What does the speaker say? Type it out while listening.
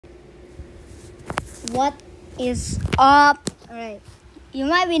What is up? Alright, you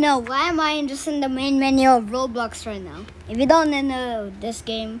might be know why am I just in the main menu of Roblox right now. If you don't know this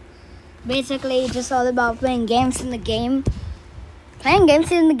game, basically it's just all about playing games in the game. Playing games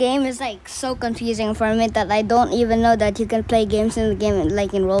in the game is like so confusing for me that I don't even know that you can play games in the game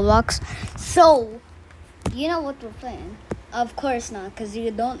like in Roblox. So, you know what we're playing? Of course not, because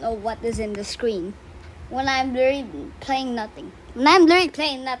you don't know what is in the screen. When I'm literally playing nothing. When I'm literally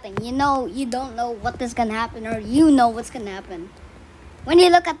playing nothing, you know, you don't know what is gonna happen, or you know what's gonna happen. When you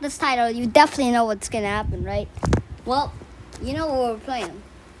look at this title, you definitely know what's gonna happen, right? Well, you know what we're playing.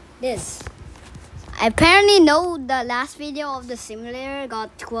 This. I apparently know the last video of the simulator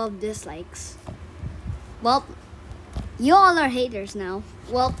got 12 dislikes. Well, you all are haters now.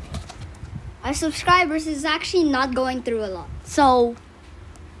 Well, our subscribers is actually not going through a lot. So,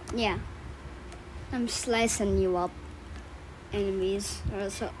 yeah. I'm slicing you up, enemies.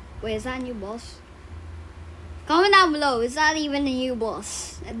 Wait, is that a new boss? Comment down below, is that even a new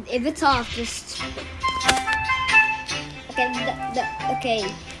boss? And if it's off, just... Okay,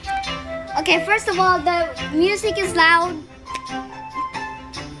 Okay, first of all, the music is loud.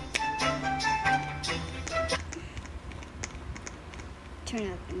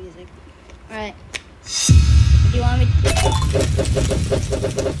 Turn up the music. Alright. Do you want me to...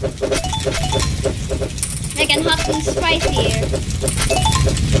 Making hot and spicy here.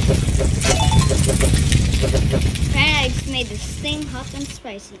 Apparently I just made this thing hot and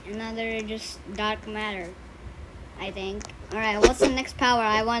spicy. Another just dark matter, I think. Alright, what's the next power?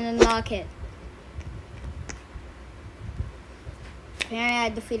 I want to unlock it. Apparently I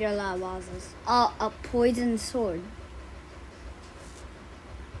defeated a lot of bosses. Oh, a poison sword.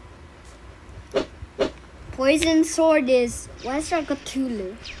 Poison sword is... Why is there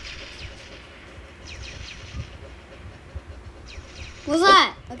Cthulhu? What's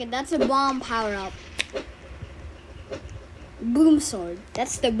that? Okay, that's a bomb power-up. Boom sword.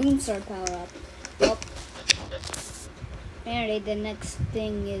 That's the boom sword power-up. Oh. Apparently the next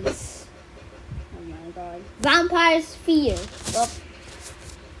thing is... Oh my god. Vampire's Fear. Well,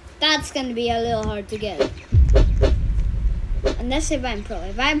 that's gonna be a little hard to get. Unless if I'm pro.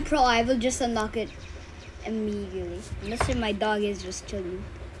 If I'm pro, I will just unlock it immediately. Unless if my dog is just chilling.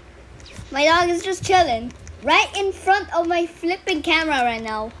 My dog is just chilling right in front of my flipping camera right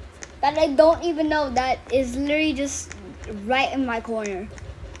now. That I don't even know, that is literally just right in my corner.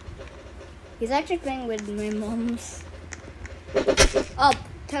 He's actually playing with my mom's. Oh,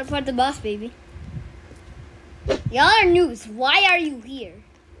 teleport the boss, baby. Y'all are noobs. Why are you here?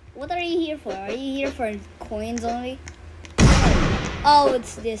 What are you here for? Are you here for coins only? Oh,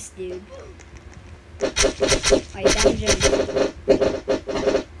 it's this dude. I damaged him.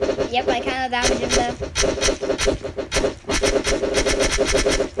 Yep, I kind of damaged him there.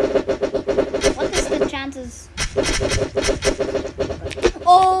 What is the chances?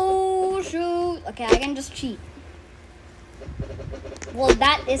 Oh, shoot. Okay, I can just cheat. Well,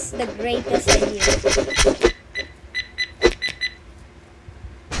 that is the greatest idea.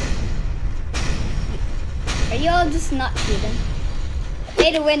 Are you all just not cheating?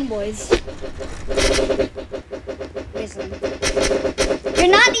 Pay to win, boys. Listen. You're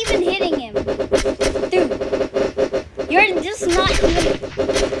not even hitting him. Dude. You're just not even...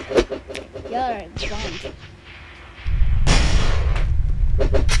 You're gone.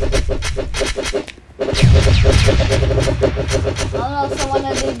 I also want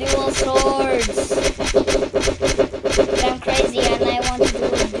to do dual swords. But I'm crazy and I want to do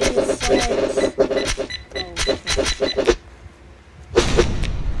dual swords.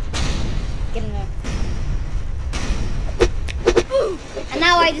 Get in there. And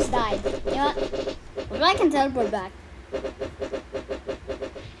now I just died. You know what? But I can teleport back.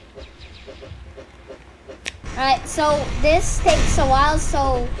 Alright, so this takes a while,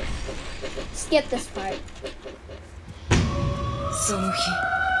 so skip this part. その日、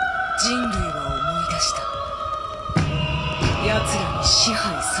人類は思い出した。奴らに支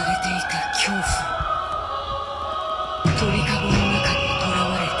配されていた恐怖。鳥かごの中に囚わ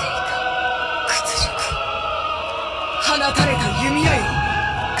れていた屈辱。放たれた弓矢よ、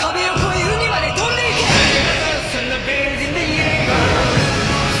壁を越え海まで飛んでいけ。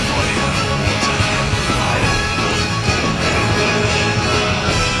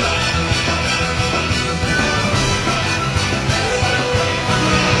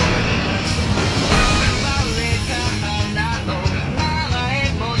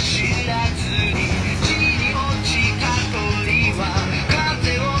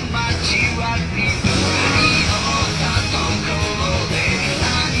風を待ちわびる。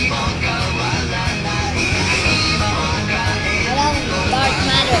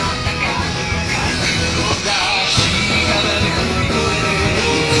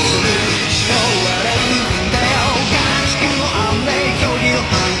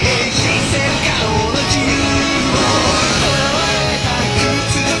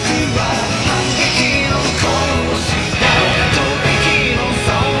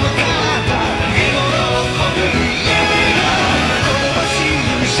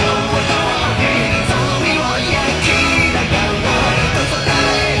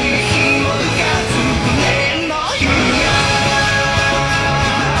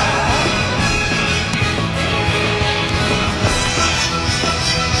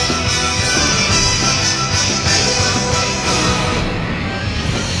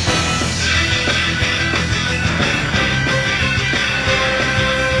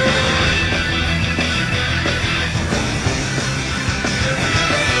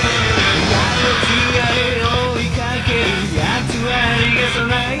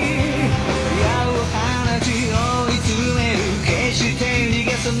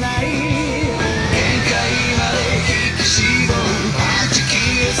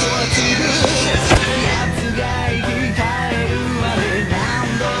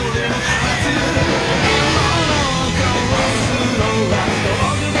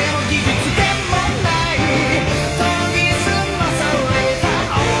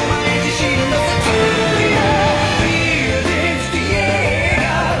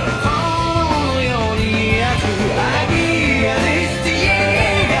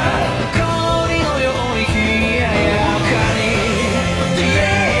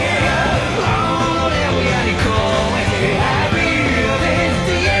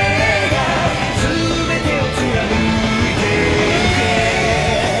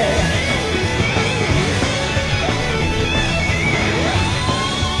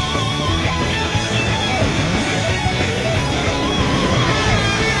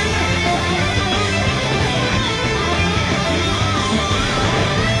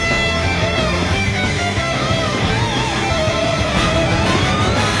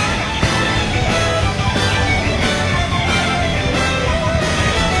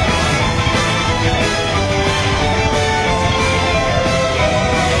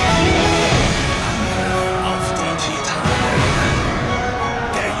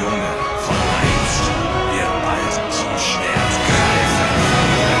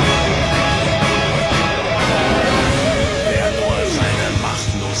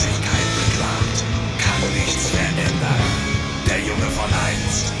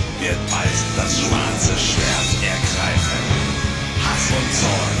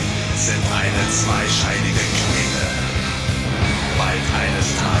sind eine zweischeinige Klinge. Bald eines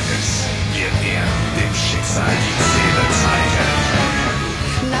Tages wird er dem Schicksal die Zähne zeigen.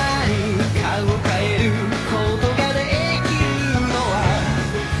 何かを変えることができるのは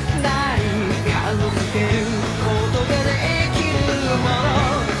何かを捨てることができるもの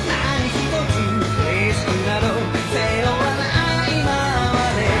何一つリスクなど背負わないまま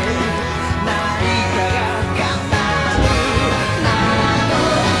で何かが頑張る何度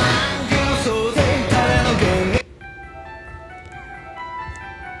もそうでただの幻滅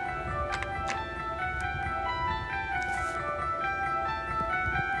Alright,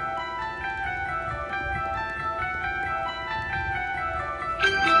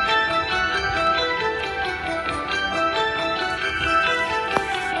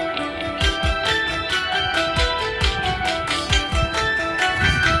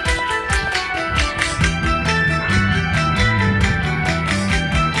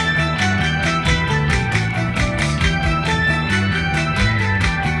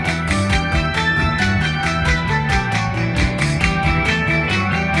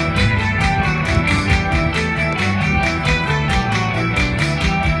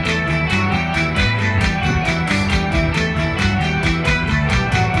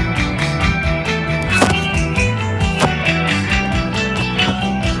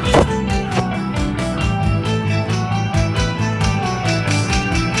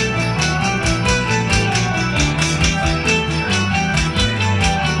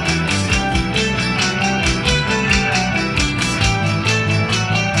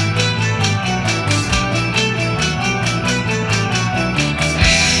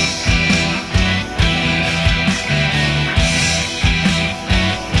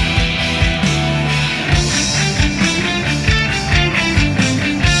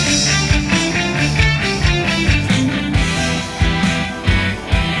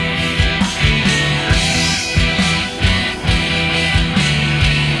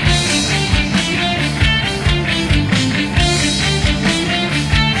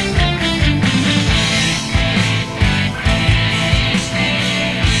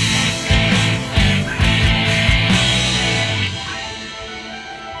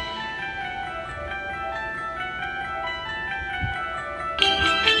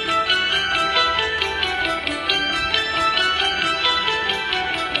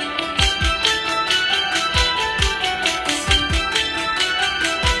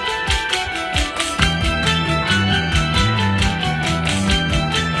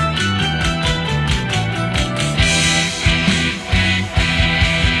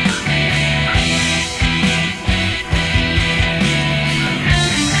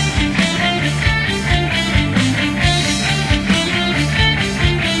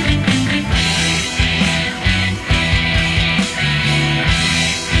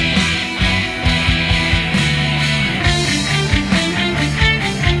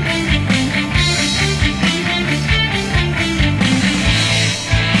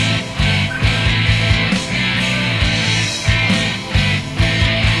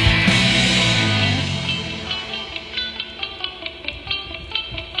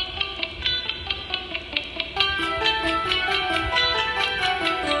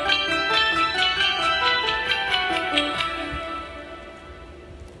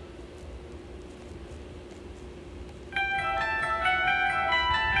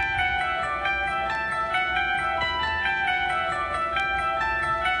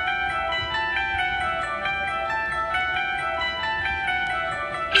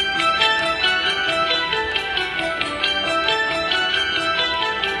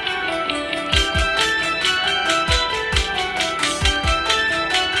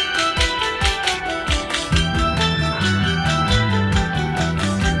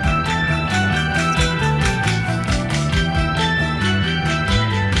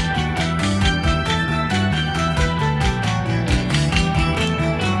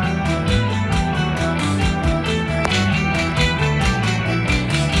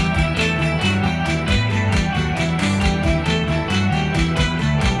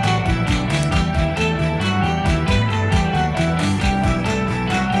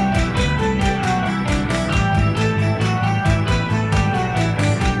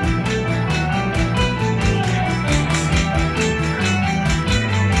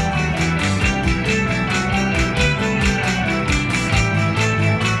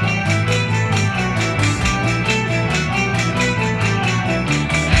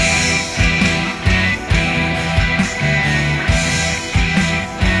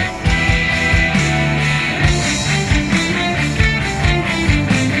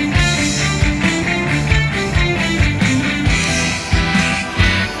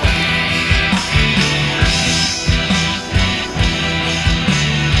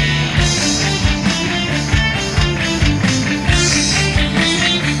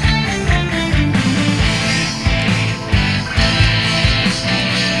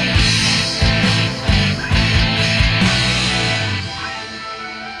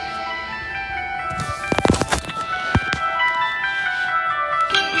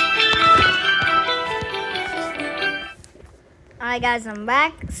 Alright guys, I'm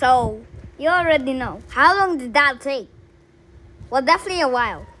back. So, you already know. How long did that take? Well, definitely a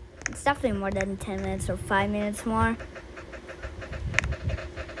while. It's definitely more than 10 minutes or 5 minutes more.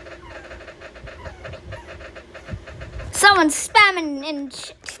 Someone's spamming in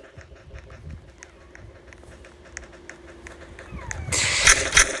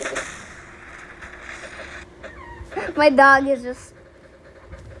My dog is just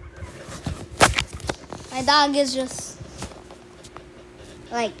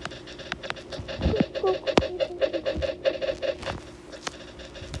like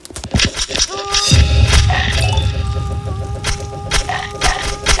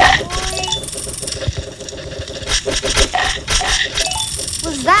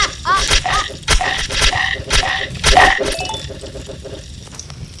what's that?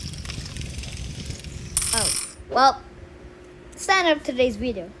 Oh, well, stand up today's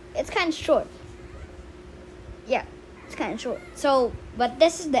video. It's kind of short. Yeah, it's kind of short. So, but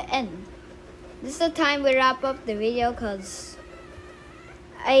this is the end. This is the time we wrap up the video because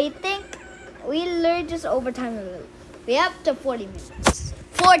I think we learned just overtime a little. We up to 40 minutes.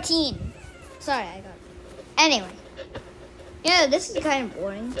 14. Sorry, I got it. Anyway. Yeah, this is kind of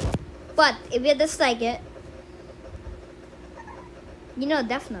boring. But if you dislike it, you know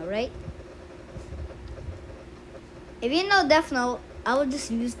Death Note, right? If you know Death Note, I will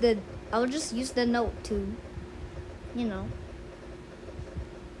just use the note to, you know.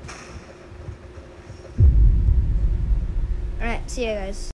 Alright, see you guys.